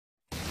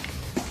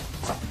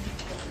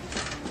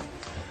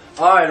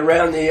All right,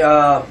 around the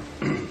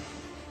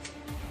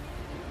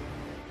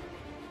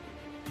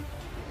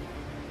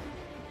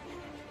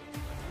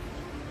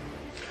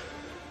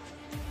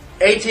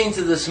 18th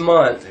of this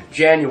month,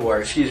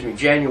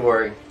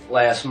 January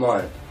last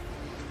month,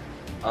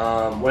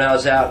 when I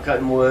was out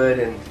cutting wood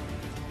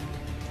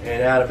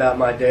and out about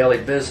my daily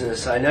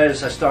business, I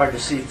noticed I started to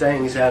see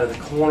things out of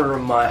the corner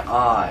of my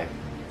eye,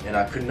 and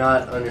I could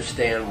not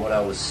understand what I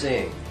was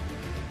seeing.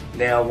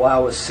 Now, while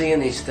I was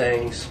seeing these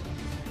things,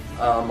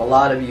 a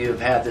lot of you have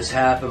had this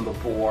happen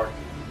before.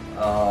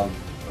 A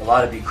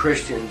lot of you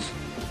Christians,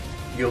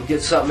 you'll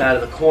get something out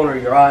of the corner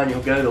of your eye and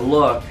you'll go to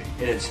look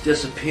and it's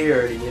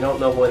disappeared and you don't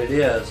know what it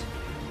is,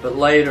 but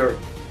later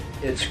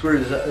it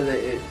screws up,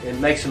 it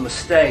makes a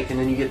mistake and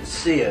then you get to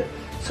see it.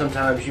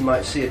 Sometimes you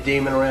might see a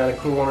demon around a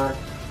corner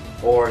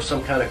or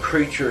some kind of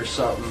creature or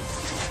something.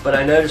 But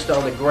I noticed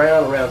on the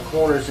ground around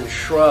corners and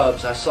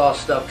shrubs, I saw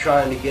stuff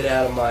trying to get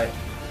out of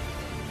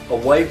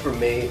away from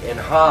me and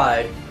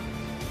hide.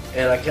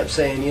 And I kept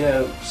saying, you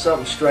know,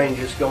 something strange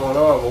is going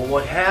on. Well,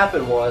 what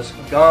happened was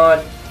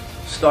God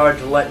started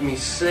to let me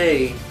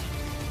see,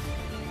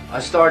 I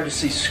started to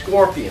see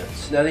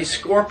scorpions. Now these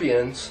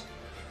scorpions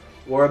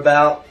were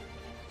about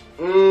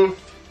 4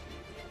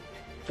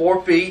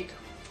 feet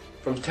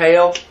from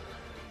tail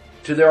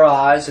to their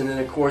eyes, and then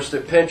of course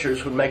their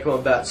pinchers would make them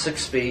about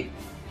 6 feet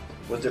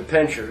with their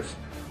pinchers,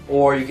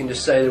 or you can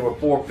just say they were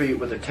 4 feet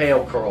with their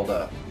tail curled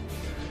up.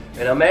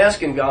 And I'm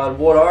asking God,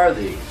 what are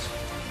these?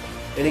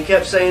 And he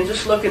kept saying,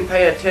 just look and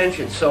pay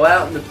attention. So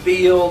out in the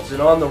fields and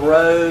on the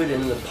road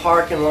and in the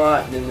parking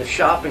lot and in the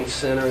shopping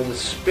center, in the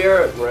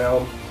spirit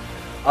realm,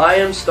 I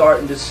am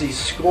starting to see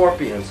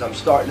scorpions. I'm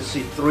starting to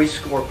see 3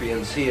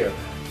 scorpions here,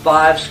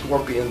 5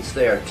 scorpions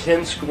there,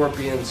 10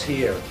 scorpions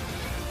here,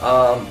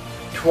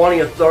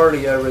 20 or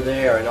 30 over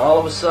there. And all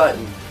of a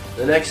sudden,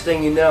 the next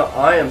thing you know,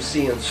 I am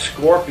seeing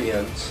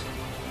scorpions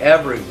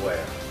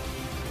everywhere.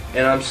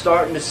 And I'm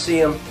starting to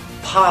see them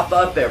pop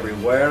up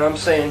everywhere. And I'm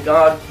saying,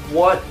 God,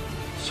 what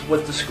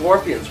with the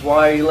scorpions?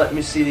 Why are you letting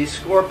me see these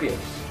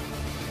scorpions?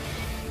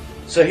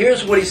 So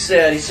here's what he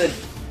said. He said,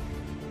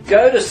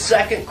 go to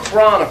 2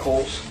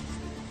 Chronicles,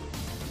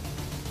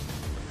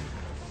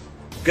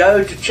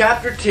 go to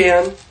chapter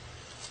 10,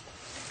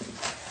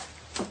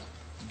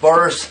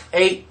 verse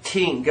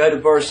 18. Go to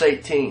verse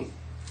 18.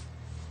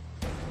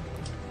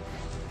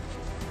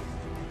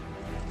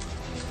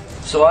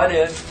 So I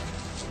did.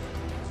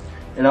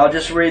 And I'll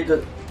just read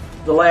the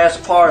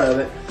last part of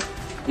it.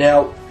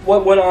 Now,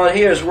 what went on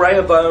here is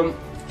Rehoboam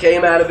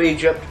came out of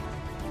Egypt,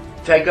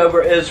 take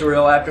over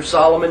Israel after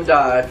Solomon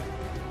died,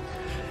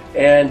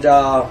 and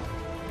all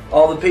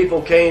of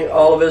Israel came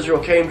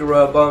to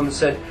Rehoboam and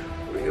said,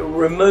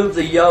 remove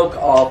the yoke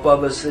off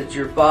of us that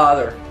your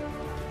father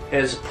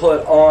has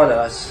put on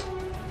us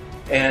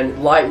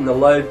and lighten the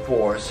load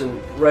for us.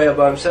 And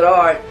Rehoboam said, all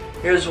right,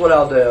 here's what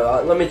I'll do.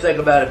 Let me think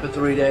about it for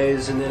 3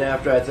 days, and then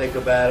after I think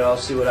about it, I'll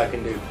see what I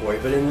can do for you.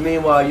 But in the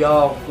meanwhile,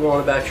 y'all go on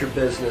about your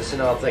business,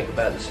 and I'll think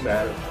about this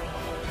matter.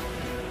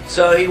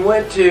 So he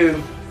went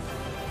to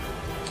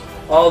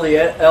all the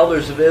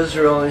elders of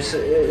Israel, and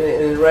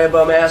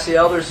Rehoboam asked the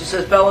elders, he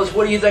says, fellas,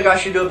 what do you think I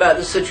should do about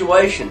this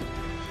situation?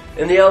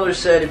 And the elders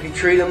said, if you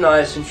treat them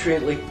nice and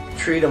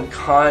treat them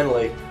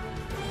kindly,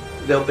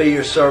 they'll be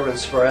your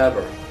servants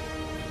forever.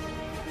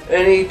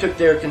 And he took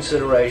their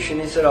consideration.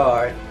 He said, all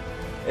right.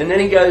 And then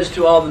he goes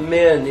to all the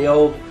men, the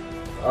old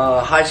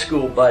high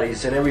school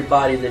buddies and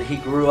everybody that he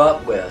grew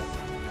up with.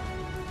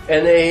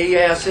 And he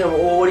asked them,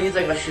 well, what do you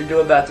think I should do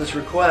about this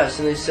request?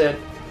 And they said,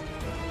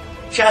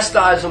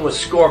 chastise them with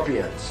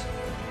scorpions.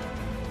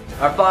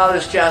 Our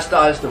fathers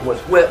chastised them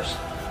with whips,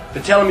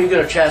 but tell them you're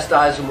going to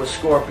chastise them with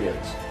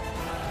scorpions.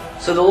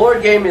 So the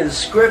Lord gave me the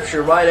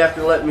scripture right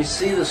after letting me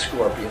see the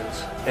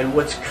scorpions and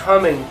what's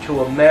coming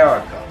to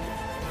America.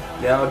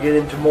 Now I'll get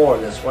into more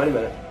of this. Wait a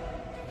minute.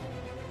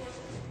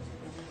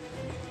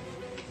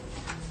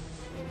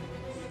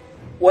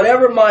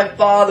 Whatever my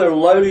father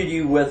loaded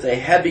you with a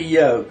heavy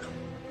yoke,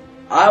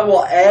 I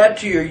will add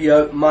to your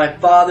yoke. My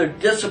father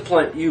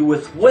disciplined you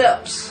with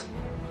whips,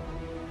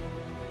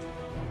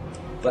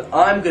 but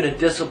I'm going to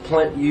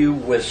discipline you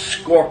with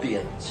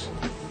scorpions.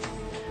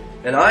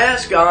 And I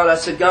asked God, I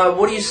said, God,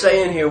 what are you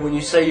saying here when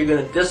you say you're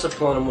going to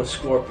discipline them with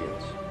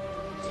scorpions?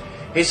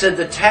 He said,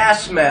 the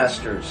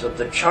taskmasters of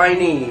the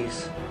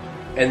Chinese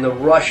and the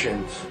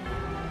Russians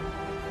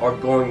are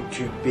going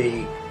to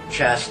be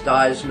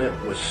chastisement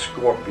with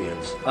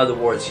scorpions. In other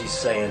words, he's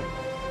saying,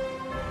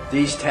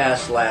 these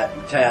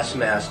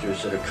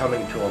taskmasters that are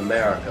coming to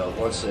America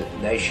once the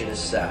nation is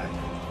sacked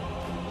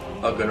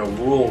are going to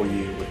rule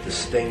you with the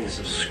stings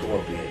of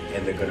scorpion,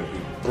 and they're going to be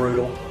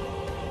brutal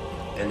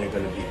and they're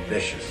going to be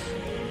vicious.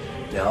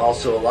 Now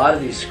also, a lot of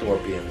these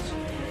scorpions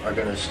are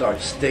going to start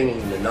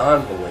stinging the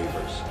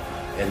non-believers,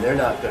 and they're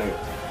not going to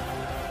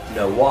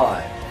know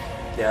why.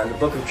 Now in the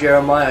book of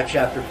Jeremiah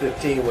chapter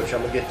 15, which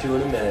I'm going to get to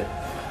in a minute,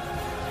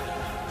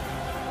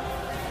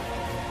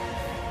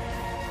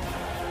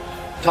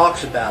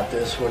 talks about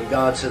this when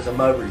God says, I'm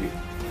over you,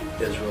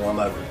 Israel, I'm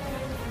over you.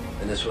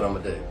 And this is what I'm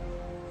going to do.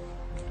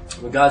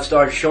 When God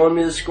started showing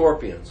me the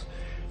scorpions,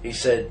 He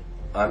said,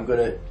 I'm going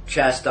to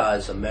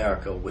chastise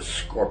America with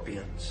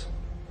scorpions.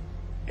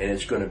 And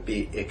it's going to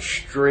be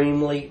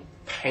extremely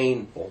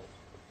painful.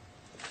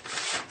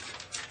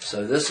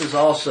 So this is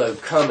also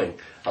coming.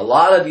 A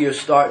lot of you are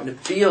starting to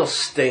feel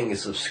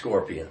stings of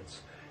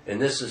scorpions.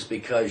 And this is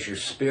because your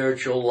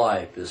spiritual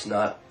life is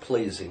not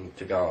pleasing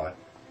to God.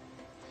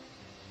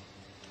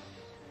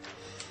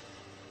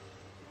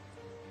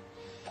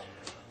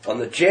 On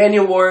the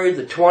January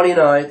the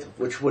 29th,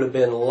 which would have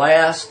been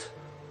last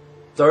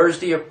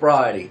Thursday or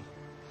Friday,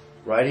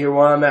 right here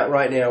where I'm at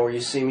right now, where you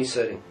see me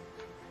sitting,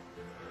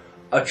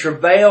 a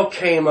travail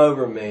came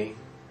over me,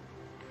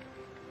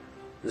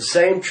 the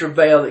same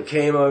travail that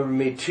came over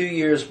me 2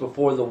 years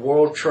before the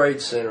World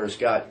Trade Centers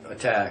got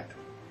attacked.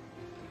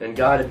 And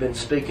God had been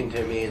speaking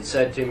to me and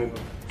said to me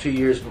 2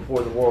 years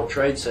before the World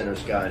Trade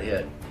Centers got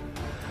hit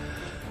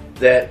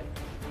that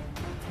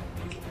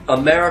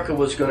America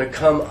was going to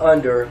come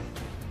under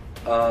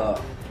a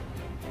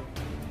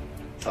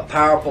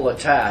powerful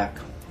attack,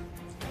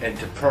 and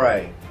to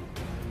pray.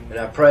 And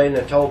I prayed and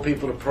I told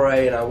people to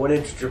pray, and I went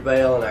into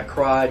travail and I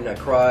cried and I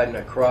cried and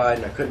I cried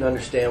and I couldn't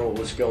understand what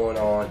was going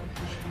on.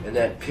 In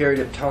that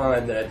period of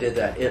time that I did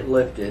that, it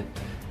lifted.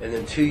 And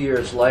then 2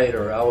 years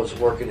later, I was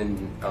working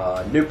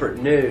in Newport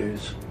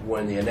News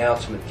when the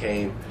announcement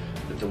came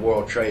that the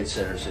World Trade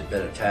Centers had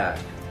been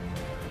attacked.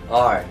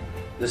 Alright,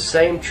 the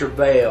same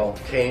travail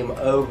came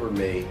over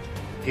me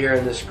here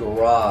in this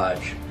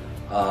garage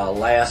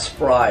last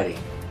Friday.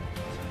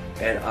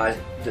 And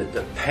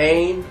the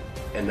pain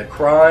and the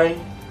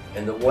crying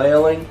and the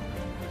wailing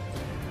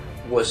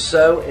was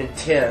so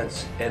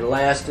intense and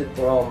lasted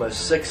for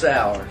almost 6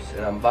 hours,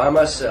 and I'm by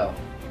myself,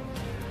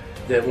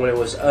 that when it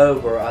was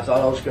over, I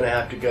thought I was going to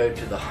have to go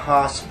to the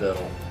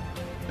hospital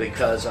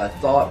because I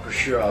thought for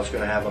sure I was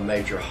going to have a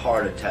major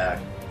heart attack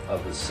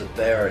of the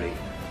severity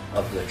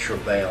of the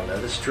travail. Now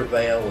this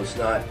travail was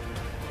not,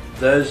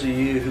 those of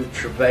you who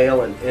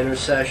travail in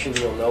intercession,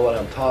 you'll know what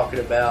I'm talking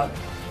about,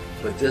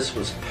 but this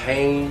was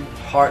pain,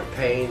 heart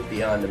pain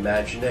beyond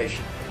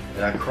imagination.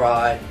 And I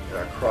cried, and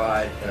I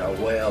cried, and I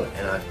wailed,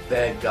 and I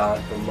begged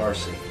God for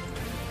mercy.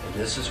 And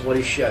this is what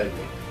He showed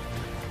me.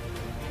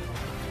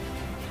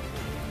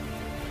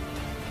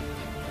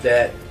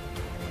 That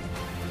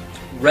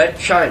Red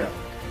China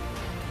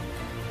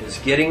is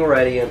getting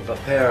ready and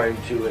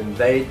preparing to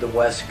invade the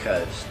West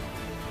Coast.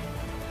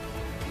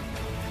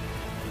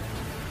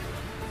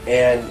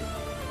 And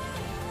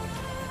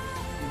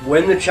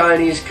when the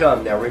Chinese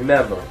come, now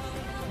remember,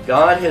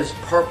 God has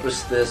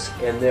purposed this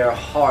in their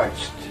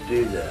hearts to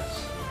do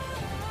this.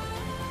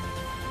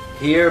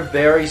 Here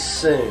very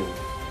soon,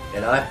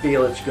 and I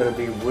feel it's going to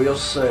be real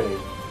soon,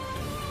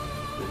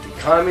 that the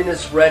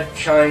communist Red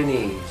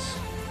Chinese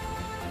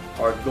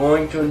are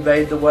going to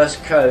invade the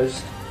West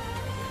Coast.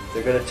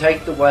 They're going to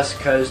take the West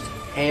Coast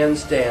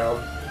hands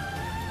down.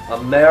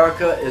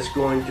 America is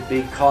going to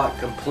be caught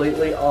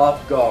completely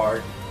off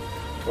guard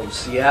from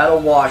Seattle,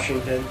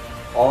 Washington,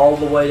 all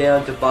the way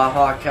down to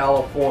Baja,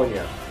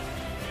 California.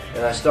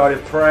 And I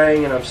started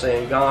praying, and I'm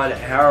saying, God,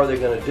 how are they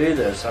going to do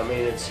this? I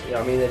mean,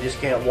 they just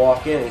can't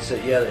walk in. He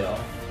said, yeah, they are.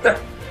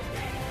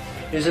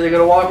 He said, they're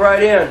going to walk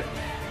right in.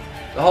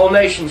 The whole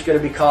nation's going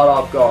to be caught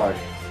off guard.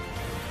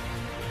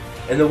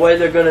 And the way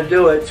they're going to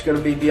do it is going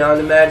to be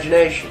beyond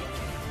imagination.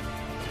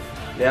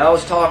 Now, I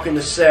was talking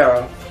to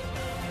Sarah,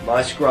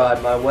 my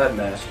scribe, my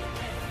webmaster,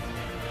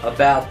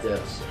 about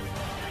this.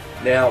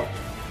 Now,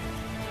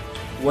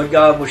 what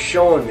God was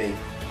showing me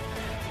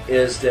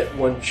is that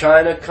when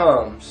China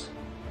comes,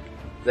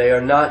 they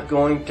are not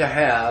going to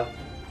have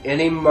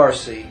any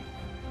mercy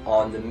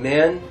on the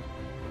men,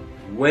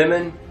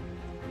 women,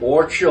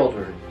 or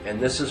children. And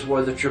this is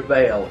where the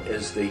travail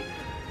is, the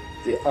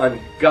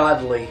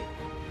ungodly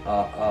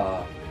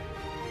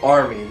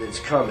army that's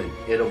coming.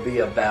 It'll be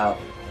about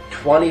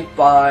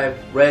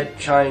 25 Red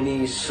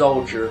Chinese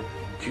soldiers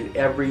to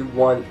every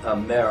one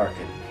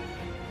American.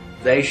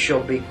 They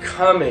shall be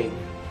coming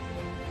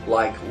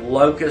like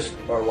locusts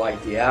or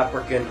like the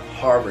African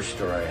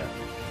harvester ant.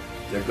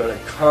 They're going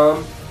to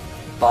come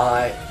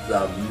by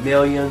the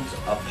millions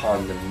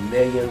upon the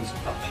millions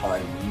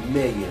upon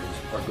millions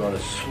are going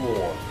to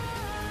swarm.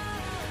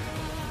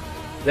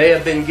 They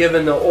have been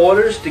given the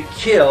orders to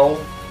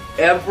kill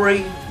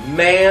every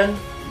man,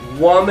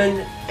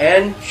 woman,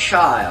 and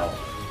child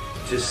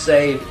to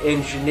save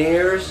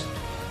engineers,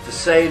 to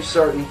save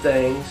certain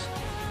things,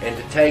 and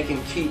to take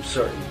and keep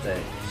certain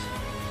things.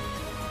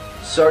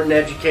 Certain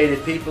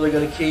educated people are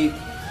going to keep,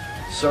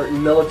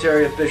 certain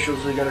military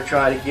officials are going to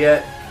try to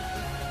get,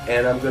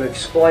 and I'm going to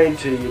explain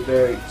to you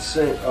very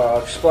soon.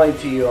 I'll explain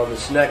to you on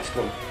this next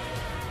one.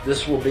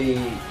 This will be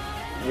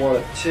one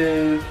of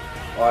two.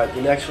 All right,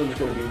 the next one's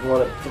going to be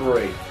one of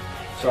three.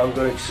 So I'm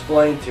going to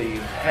explain to you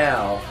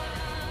how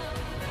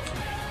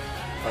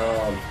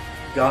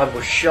God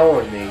was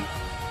showing me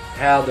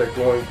how they're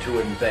going to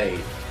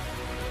invade.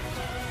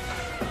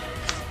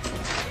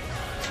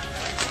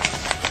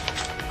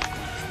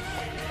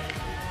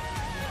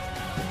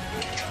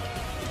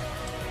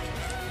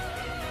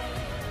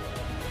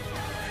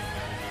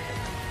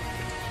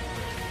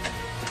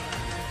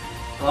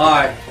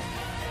 Alright.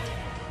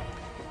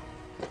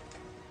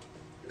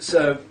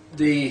 So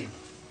the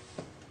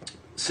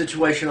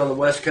situation on the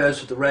West Coast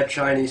with the Red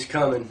Chinese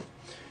coming,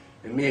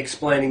 and me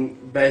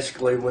explaining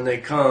basically when they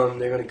come,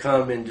 they're going to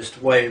come in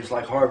just waves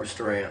like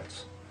harvester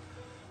ants.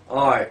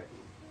 Alright.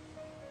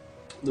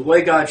 The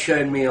way God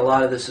showed me a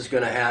lot of this is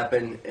going to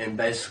happen, and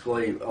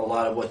basically a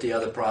lot of what the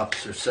other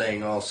prophets are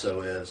saying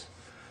also is,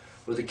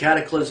 with the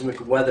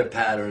cataclysmic weather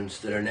patterns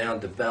that are now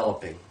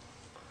developing,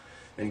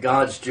 and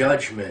God's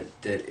judgment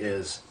that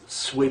is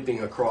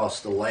sweeping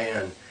across the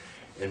land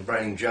and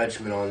bringing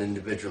judgment on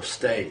individual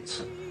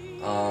states,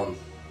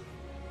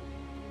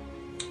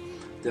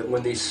 that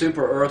when these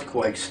super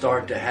earthquakes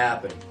start to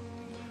happen,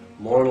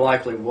 more than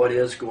likely what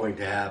is going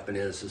to happen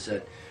is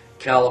that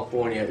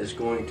California is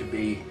going to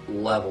be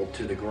leveled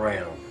to the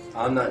ground.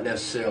 I'm not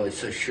necessarily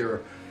so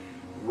sure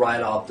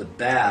right off the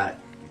bat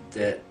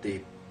that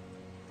the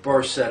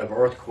first set of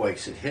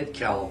earthquakes that hit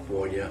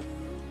California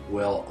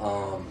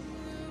will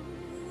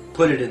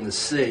put it in the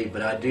sea,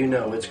 but I do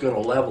know it's going to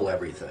level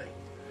everything.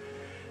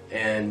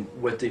 And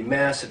with the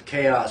massive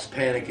chaos,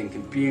 panic, and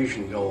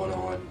confusion going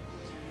on,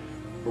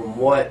 from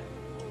what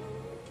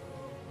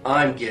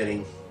I'm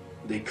getting,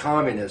 the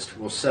communists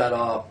will set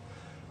off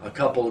a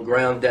couple of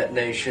ground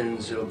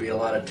detonations. There will be a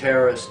lot of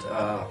terrorist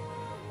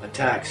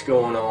attacks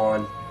going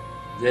on,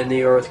 then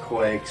the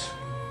earthquakes,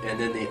 and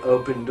then the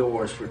open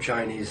doors for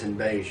Chinese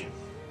invasion.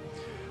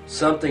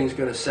 Something's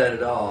going to set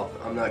it off.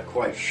 I'm not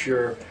quite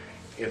sure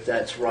if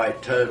that's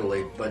right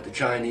totally, but the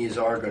Chinese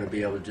are going to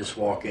be able to just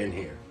walk in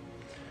here.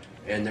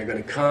 And they're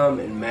going to come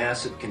in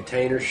massive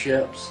container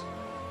ships,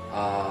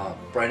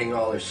 bringing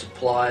all their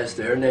supplies,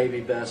 their Navy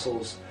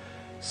vessels.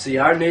 See,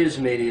 our news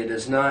media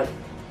does not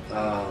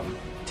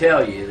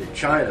tell you that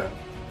China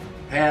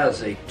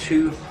has a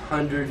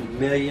 200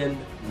 million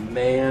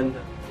man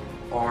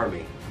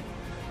army.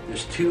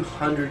 There's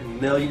 200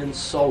 million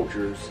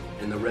soldiers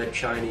in the Red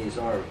Chinese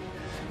army.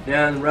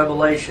 Now in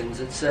Revelations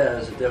it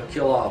says that they'll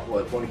kill off,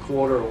 what, 1/4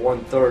 or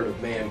 1/3 of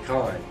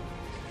mankind.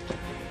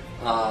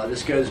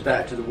 This goes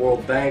back to the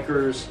world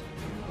bankers.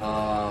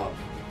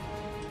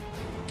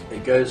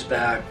 It goes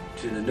back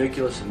to the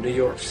nucleus of New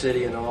York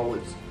City and all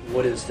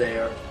what is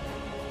there.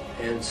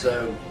 And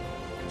so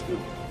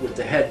with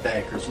the head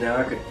bankers, now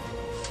I could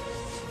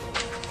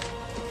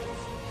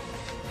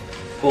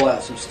pull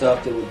out some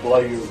stuff that would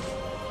blow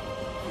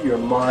your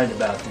mind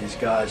about these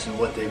guys and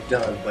what they've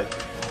done,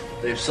 but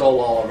they've sold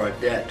all of our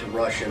debt to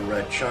Russia and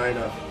Red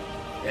China,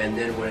 and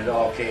then when it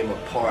all came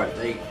apart,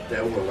 they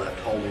were left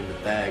holding the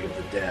bag of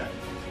the debt,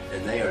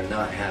 and they are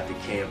not happy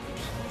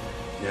campers.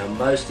 Now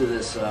most of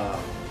this, of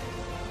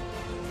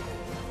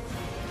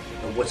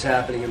what's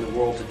happening in the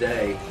world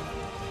today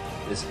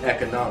is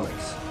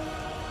economics.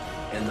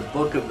 And the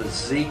book of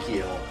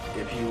Ezekiel,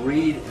 if you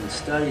read and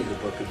study the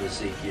book of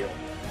Ezekiel,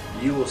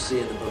 you will see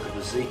in the book of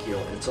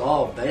Ezekiel, it's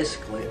all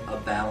basically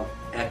about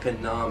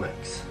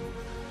economics.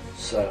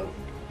 So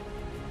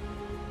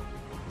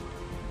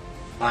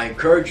I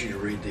encourage you to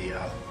read the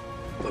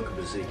book of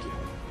Ezekiel,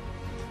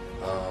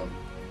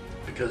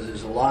 because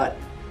there's a lot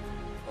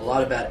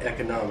about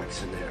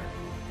economics in there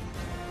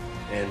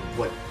and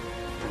what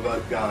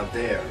provoked God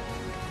there.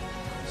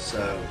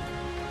 So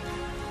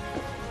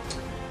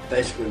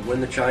basically,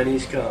 when the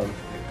Chinese come,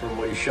 from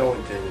what he's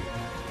showing to me,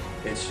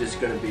 it's just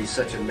going to be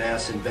such a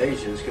mass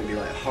invasion. It's going to be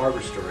like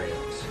harvester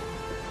ants.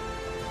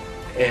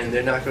 And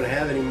they're not going to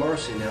have any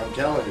mercy. Now, I'm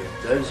telling you,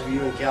 those of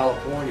you in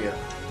California,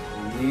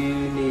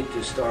 you need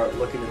to start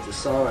looking at the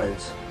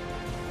signs.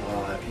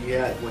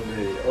 When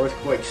the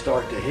earthquakes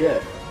start to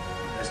hit,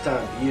 it's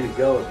time for you to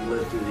go if you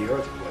live through the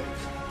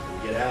earthquakes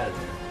and get out of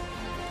there.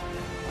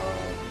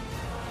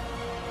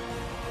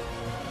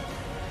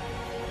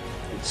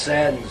 It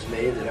saddens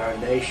me that our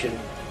nation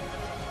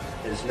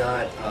has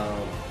not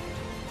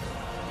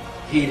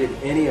heeded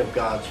any of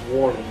God's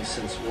warnings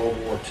since World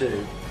War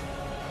II.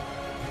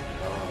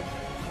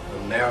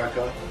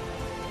 America,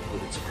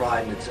 with its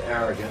pride and its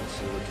arrogance,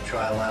 and with the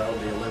trilateral,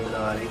 the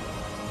Illuminati,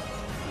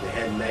 the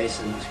head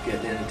Masons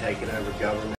getting in and taking over government.